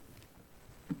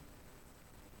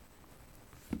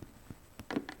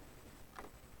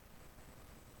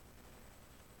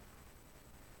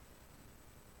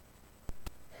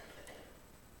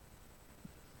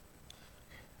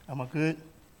Am I good?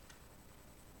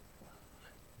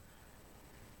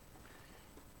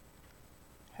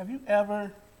 Have you ever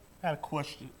had a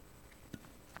question?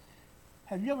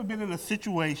 Have you ever been in a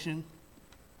situation,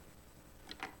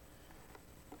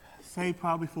 say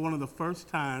probably for one of the first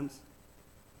times,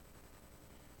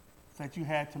 that you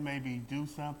had to maybe do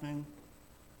something,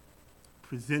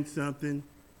 present something,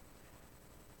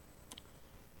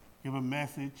 give a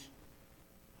message,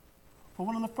 for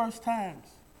one of the first times?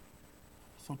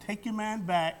 So take your mind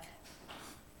back.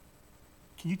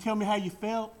 Can you tell me how you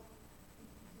felt?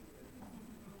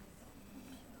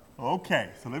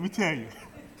 Okay, so let me tell you.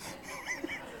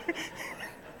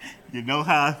 You know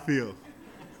how I feel.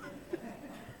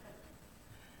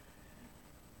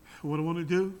 What I want to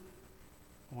do,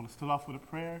 I want to start off with a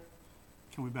prayer.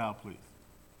 Can we bow, please?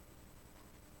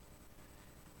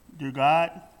 Dear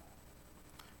God,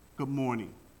 good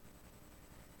morning.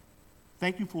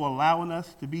 Thank you for allowing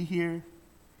us to be here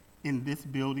in this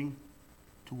building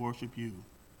to worship you.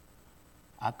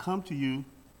 I come to you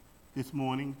this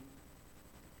morning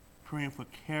praying for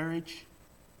courage,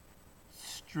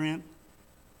 strength,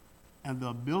 and the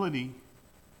ability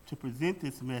to present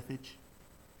this message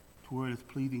to where it is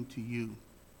pleasing to you.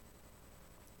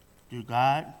 Dear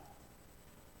God,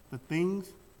 the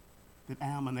things that I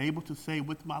am unable to say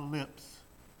with my lips,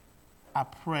 I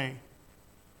pray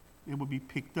it will be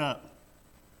picked up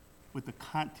with the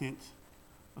content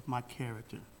of my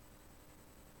character.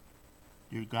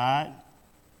 Dear God,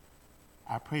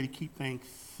 I pray to keep things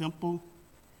simple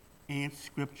and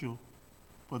scriptural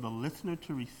for the listener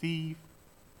to receive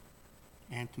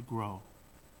and to grow.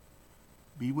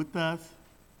 Be with us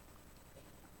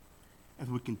as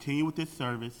we continue with this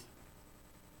service.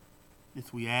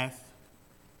 This we ask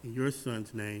in your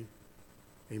Son's name.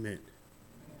 Amen.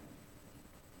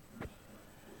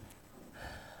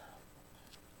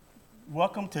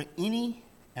 Welcome to any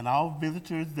and all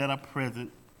visitors that are present.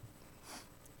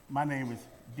 My name is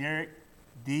Derek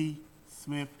D.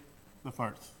 Smith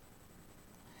I.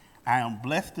 I am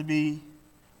blessed to be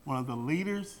one of the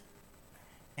leaders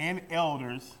and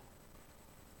elders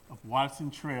of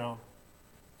Watson Trail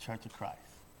Church of Christ.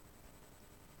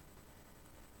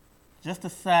 Just a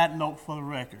side note for the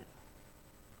record,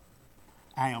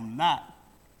 I am not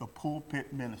the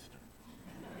pulpit minister,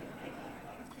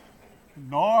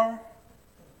 nor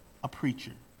a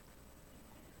preacher,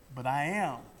 but I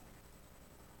am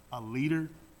a leader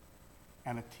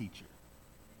and a teacher.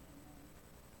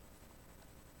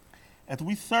 As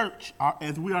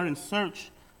we are in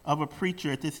search of a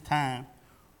preacher at this time,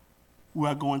 we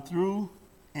are going through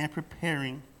and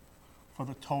preparing for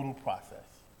the total process.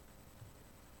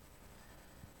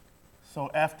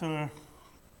 So after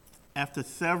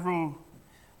several,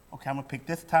 okay, I'm gonna pick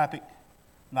this topic.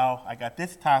 Now I got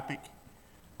this topic.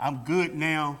 I'm good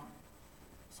now.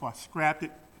 So I scrapped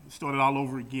it and started all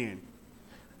over again.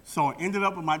 So I ended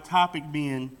up with my topic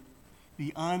being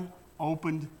the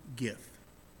unopened gift.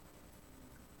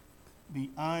 The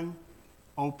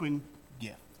unopened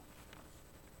gift.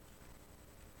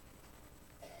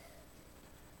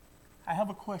 I have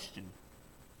a question.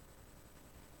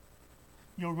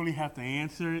 You don't really have to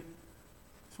answer it.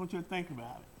 Just want you to think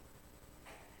about it.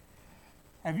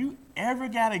 Have you ever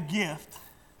got a gift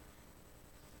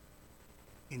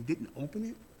and didn't open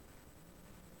it?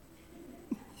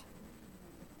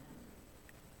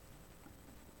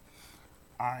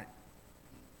 All right.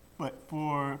 But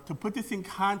to put this in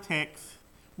context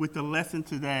with the lesson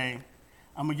today,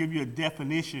 I'm going to give you a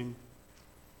definition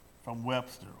from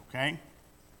Webster, okay?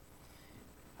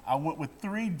 I went with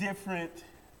three different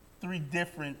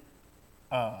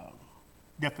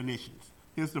definitions.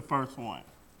 Here's the first one.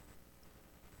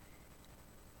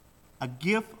 A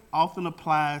gift often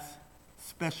applies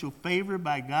special favor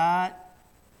by God,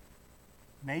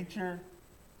 nature,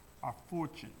 or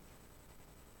fortune.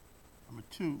 Number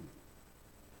two,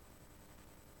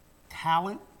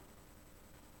 talent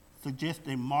suggests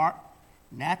a marked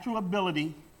natural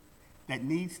ability that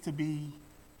needs to be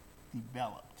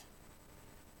developed.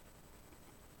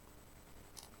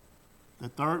 The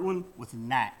third one was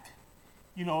knack.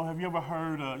 You know, have you ever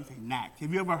heard knack?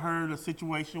 Have you ever heard a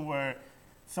situation where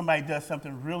somebody does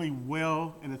something really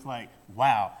well and it's like,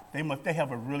 wow, they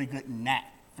have a really good knack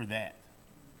for that.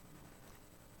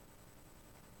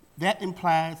 That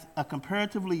implies a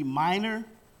comparatively minor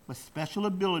but special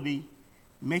ability,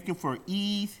 making for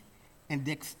ease and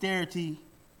dexterity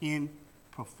in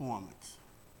performance.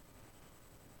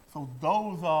 So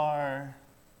those are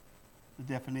the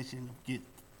definition of gift.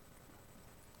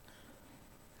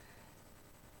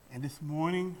 And this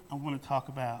morning, I'm going to talk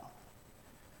about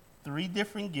 3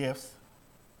 different gifts,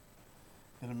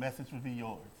 and the message will be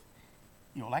yours.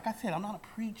 Like I said, I'm not a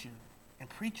preacher. And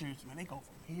preachers, man, they go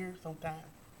from here sometimes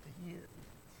to here.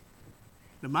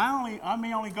 I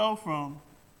may only go from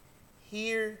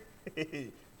here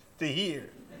to here.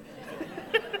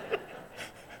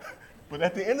 But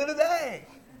at the end of the day,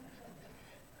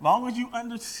 as long as you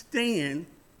understand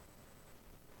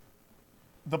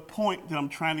the point that I'm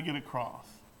trying to get across.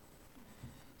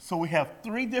 So we have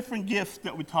 3 different gifts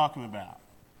that we're talking about.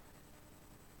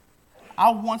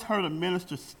 I once heard a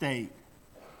minister state,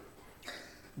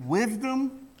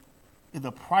 wisdom is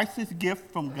a priceless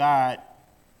gift from God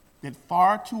that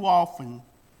far too often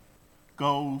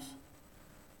goes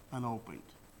unopened.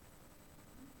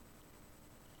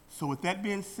 So with that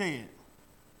being said,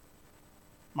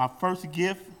 my first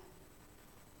gift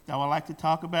that I would like to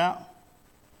talk about,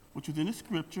 which is in the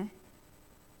scripture,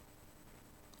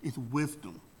 is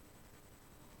wisdom.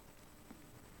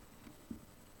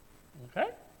 Okay?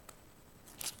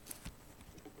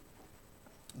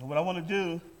 And what I want to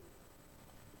do,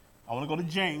 I want to go to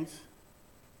James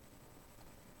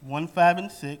 1, 5,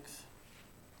 and 6.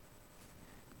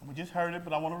 We just heard it,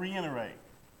 but I want to reiterate.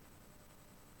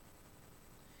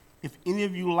 If any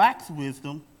of you lacks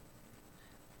wisdom,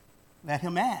 let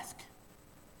him ask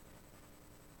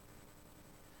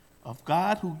of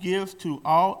God, who gives to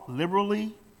all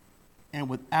liberally and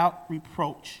without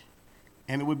reproach,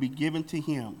 and it will be given to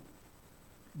him.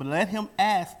 But let him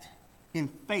ask in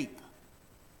faith,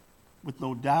 with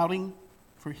no doubting,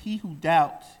 for he who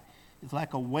doubts is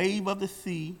like a wave of the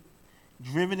sea,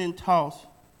 driven and tossed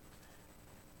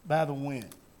by the wind.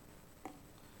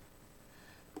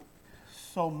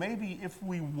 So maybe if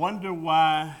we wonder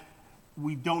why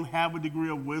we don't have a degree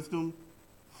of wisdom,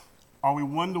 or we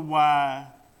wonder why,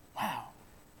 wow,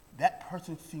 that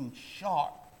person seems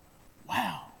sharp.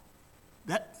 Wow,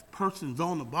 that person's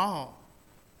on the ball.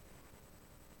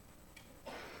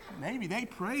 Maybe they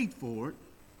prayed for it.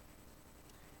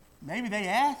 Maybe they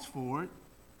asked for it.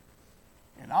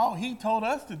 And all he told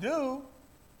us to do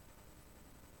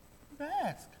is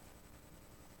ask.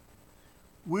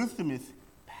 Wisdom is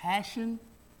passion,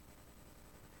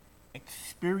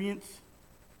 experience,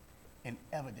 and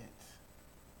evidence.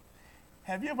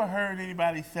 Have you ever heard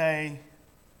anybody say,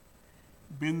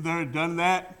 been there, done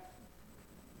that?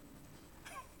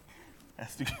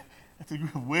 That's the degree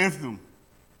of wisdom,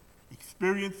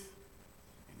 experience,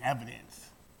 and evidence.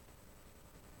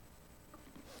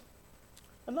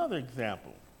 Another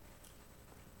example.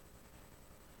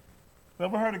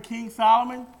 Ever heard of King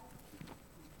Solomon?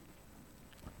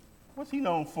 What's he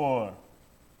known for?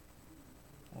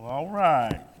 Well, all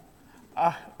right.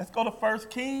 Let's go to 1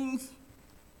 Kings,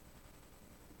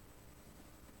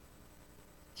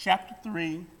 chapter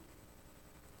 3,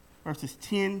 verses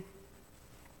 10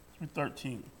 through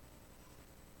 13.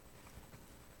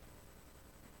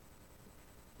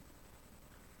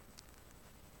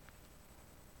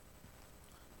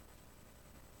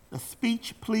 The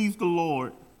speech pleased the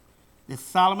Lord that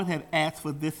Solomon had asked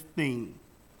for this thing.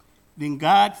 Then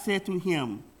God said to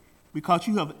him, because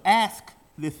you have asked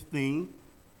this thing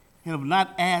and have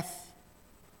not asked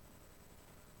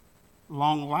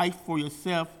long life for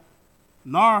yourself,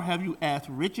 nor have you asked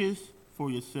riches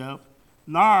for yourself,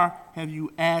 nor have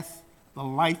you asked the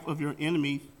life of your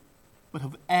enemies, but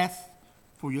have asked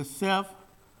for yourself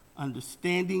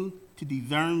understanding to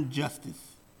discern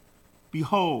justice.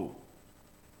 Behold,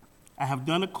 I have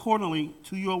done accordingly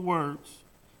to your words.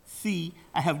 See,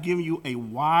 I have given you a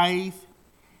wise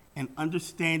and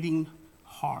understanding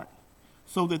heart,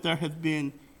 so that there has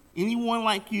been anyone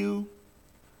like you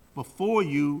before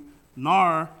you,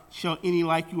 nor shall any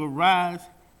like you arise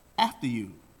after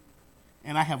you.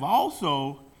 And I have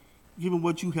also given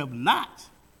what you have not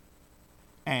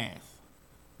asked,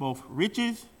 both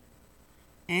riches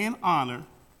and honor,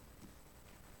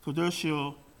 so there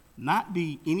shall not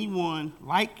be anyone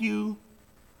like you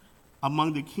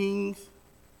among the kings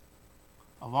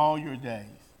of all your days.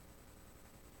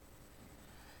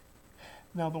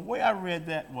 Now, the way I read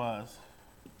that was,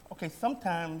 okay,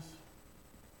 sometimes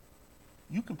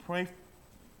you can pray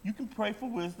for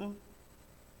wisdom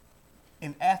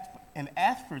and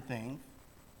ask for things,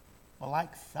 but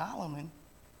like Solomon,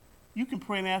 you can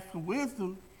pray and ask for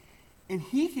wisdom, and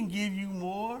he can give you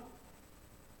more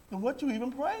than what you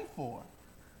even prayed for.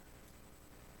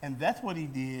 And that's what he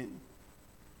did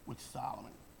with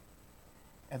Solomon.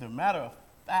 As a matter of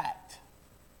fact,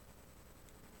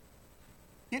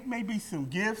 it may be some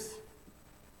gifts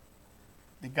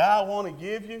that God want to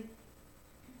give you,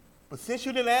 but since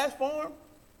you didn't ask for them,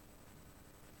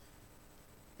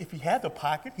 if he had the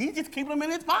pocket, he's just keeping them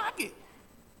in his pocket.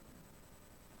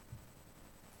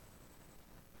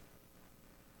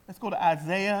 Let's go to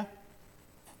Isaiah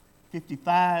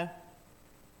 55,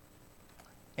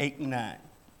 8, and 9.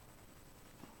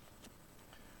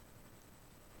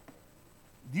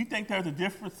 Do you think there's a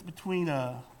difference between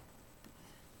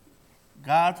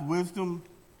God's wisdom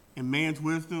and man's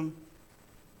wisdom?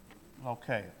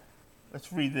 Okay,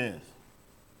 let's read this.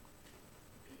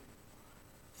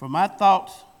 For my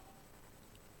thoughts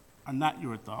are not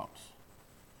your thoughts,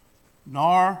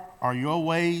 nor are your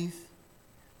ways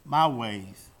my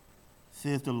ways,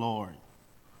 says the Lord.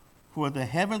 For the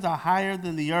heavens are higher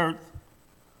than the earth,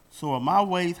 so are my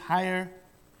ways higher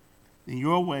than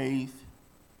your ways,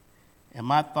 and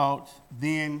my thoughts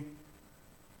than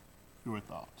your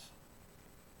thoughts.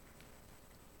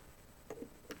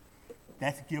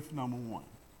 That's gift number one.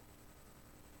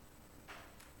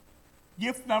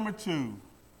 Gift number two,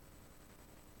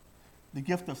 the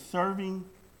gift of serving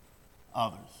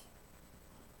others.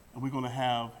 And we're going to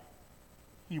have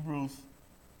Hebrews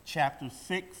chapter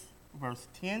 6, verse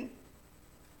 10.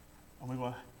 And we're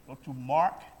going to go to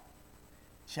Mark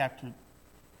chapter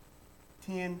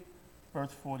 10,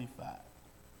 verse 45.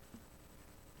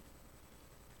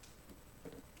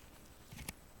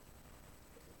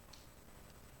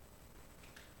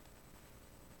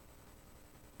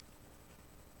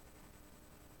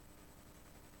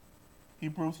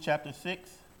 Hebrews chapter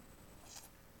 6,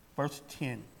 verse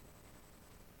 10.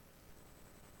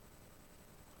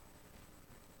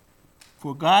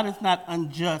 For God is not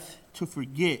unjust to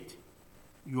forget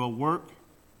your work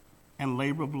and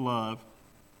labor of love,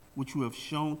 which you have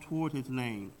shown toward his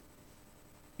name,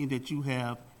 in that you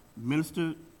have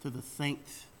ministered to the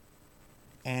saints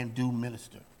and do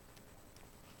minister.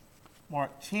 Mark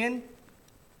 10,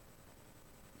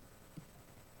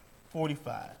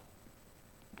 45.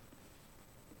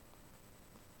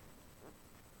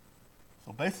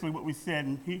 So basically what was said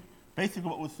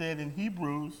in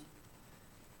Hebrews,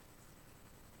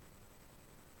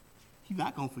 he's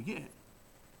not going to forget.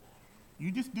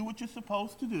 You just do what you're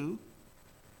supposed to do.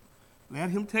 Let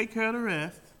him take care of the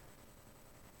rest.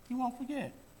 He won't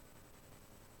forget.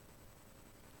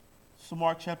 So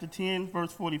Mark chapter 10,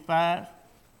 verse 45.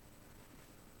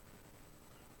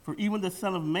 For even the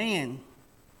Son of Man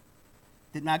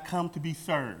did not come to be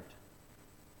served,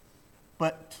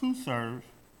 but to serve,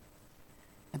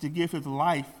 and to give his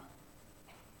life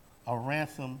a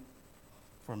ransom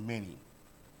for many.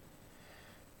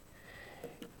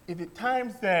 Is it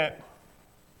times that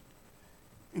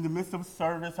in the midst of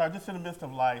service or just in the midst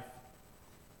of life,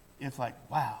 it's like,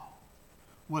 wow,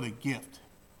 what a gift.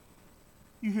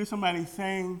 You hear somebody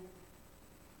saying,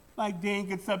 like Dan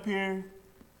gets up here,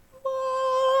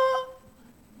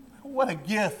 what a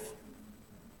gift.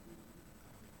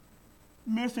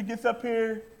 Minister gets up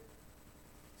here,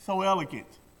 so elegant.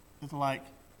 It's like,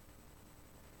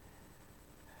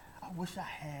 I wish I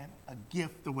had a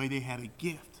gift the way they had a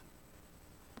gift.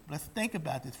 Let's think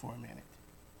about this for a minute.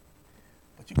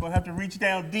 But you're going to have to reach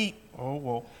down deep. Oh,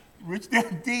 well, reach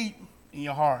down deep in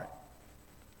your heart.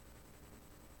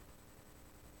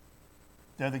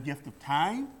 There's a gift of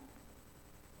time.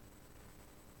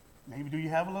 Maybe do you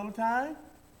have a little time?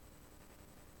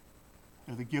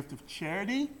 There's a gift of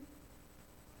charity.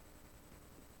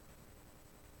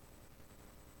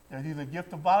 There's even a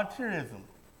gift of volunteerism.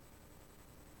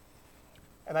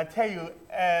 And I tell you,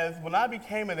 when I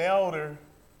became an elder,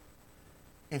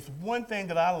 it's one thing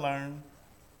that I learned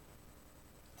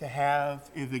to have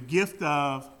is the gift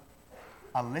of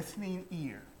a listening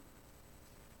ear.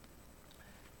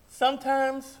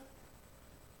 Sometimes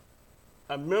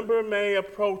a member may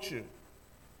approach you,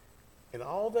 and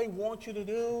all they want you to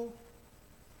do,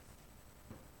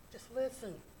 just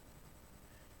listen.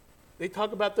 They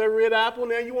talk about their red apple,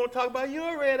 now you want to talk about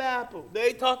your red apple.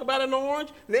 They talk about an orange,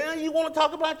 now you want to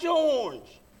talk about your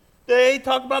orange. They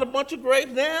talk about a bunch of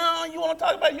grapes, now you want to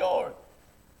talk about yours.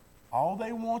 All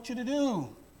they want you to do,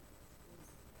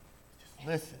 just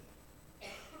listen.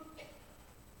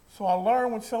 So I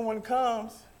learned when someone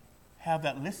comes, have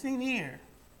that listening ear.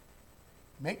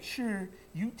 Make sure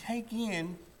you take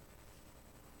in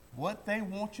what they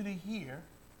want you to hear.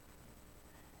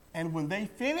 And when they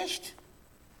finished,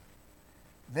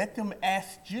 let them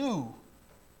ask you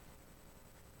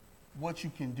what you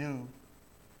can do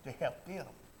to help them.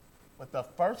 But the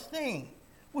first thing,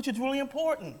 which is really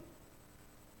important,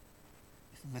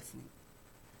 is listening.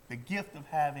 The gift of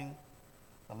having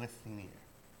a listening ear.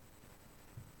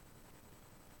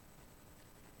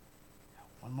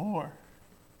 One more.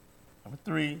 Number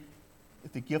 3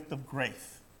 is the gift of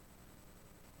grace.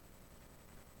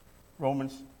 I'd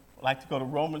like to go to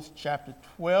Romans chapter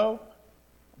 12,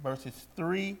 verses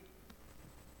 3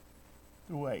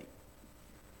 through 8.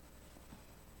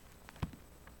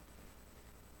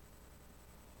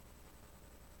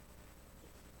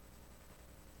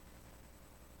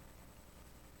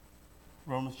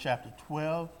 Romans chapter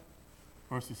 12,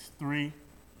 verses 3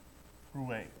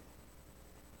 through 8.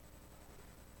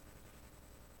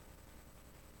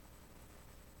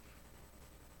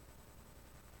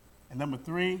 And number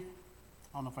 3, I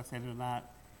don't know if I said it or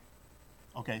not.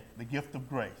 Okay, the gift of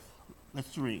grace.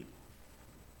 Let's read.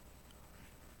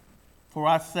 For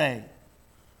I say,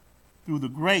 through the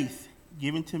grace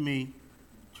given to me,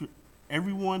 to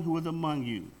everyone who is among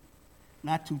you,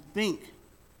 not to think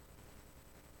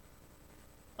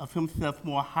of himself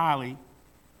more highly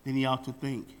than he ought to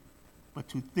think, but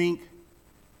to think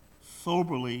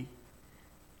soberly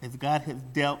as God has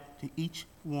dealt to each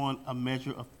one a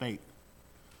measure of faith.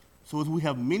 So as we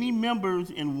have many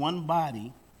members in one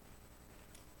body,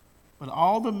 but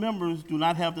all the members do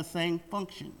not have the same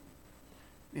function.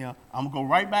 I'm going to go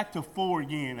right back to 4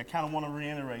 again. I kind of want to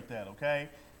reiterate that, okay?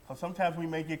 Because sometimes we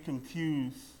may get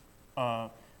confused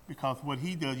because what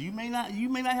he does, you may not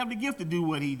have the gift to do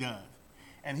what he does.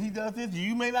 And he does this,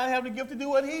 you may not have the gift to do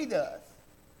what he does.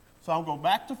 So I'll go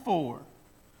back to 4.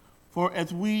 For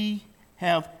as we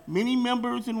have many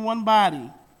members in one body,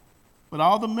 but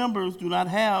all the members do not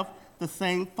have the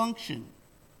same function.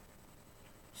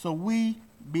 So we,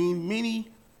 being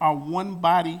many, are one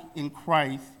body in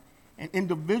Christ, and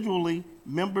individually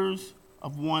members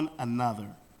of one another.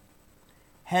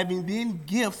 Having then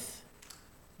gifts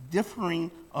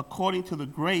differing according to the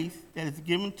grace that is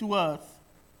given to us,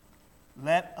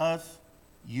 let us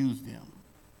use them.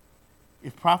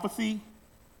 If prophecy,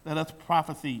 let us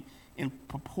prophesy in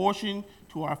proportion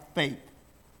to our faith.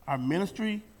 Our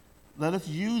ministry, let us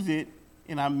use it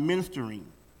in our ministering.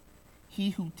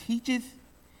 He who teaches,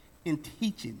 in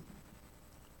teaching.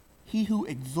 He who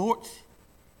exhorts,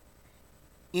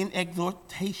 in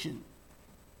exhortation.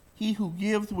 He who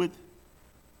gives with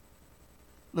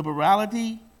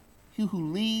liberality. He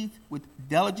who leads with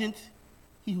diligence.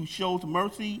 He who shows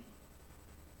mercy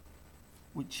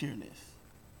with cheerfulness.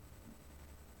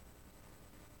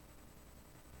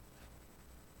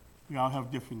 We all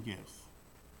have different gifts.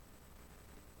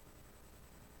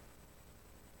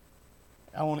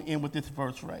 I want to end with this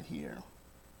verse right here.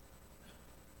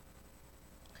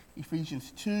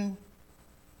 Ephesians 2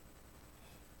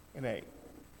 and 8.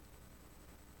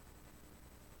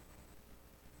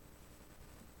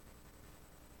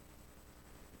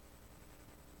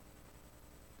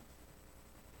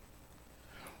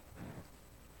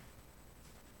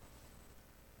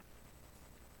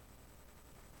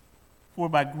 For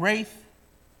by grace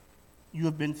you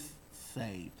have been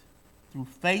saved through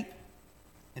faith,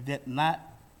 and that not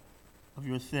of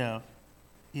yourself,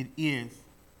 it is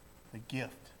the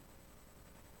gift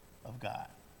of God.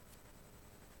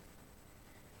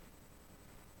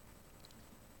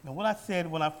 Now, what I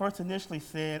said when I first initially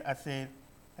said, I said,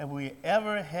 have we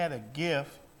ever had a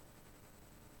gift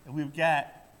that we've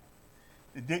got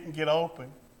that didn't get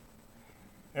open?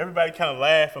 Everybody kind of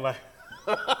laughed and like,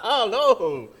 oh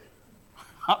no,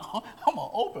 I'm going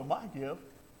to open my gift.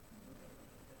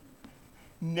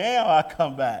 Now I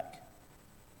come back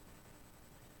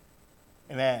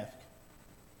and ask,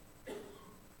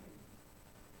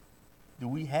 do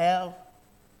we have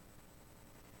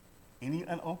any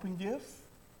unopened gifts?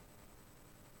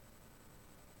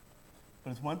 But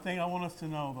it's one thing I want us to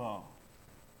know,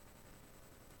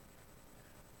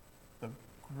 though. The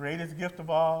greatest gift of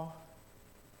all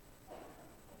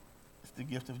is the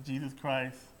gift of Jesus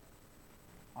Christ,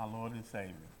 our Lord and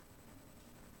Savior.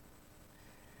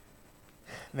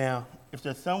 Now, if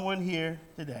there's someone here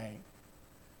today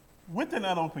with an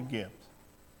unopened gift,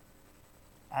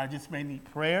 I just may need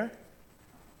prayer,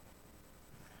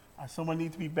 or someone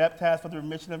needs to be baptized for the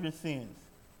remission of your sins,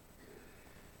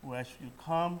 we'll ask you to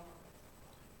come,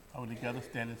 I will together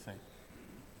stand and say,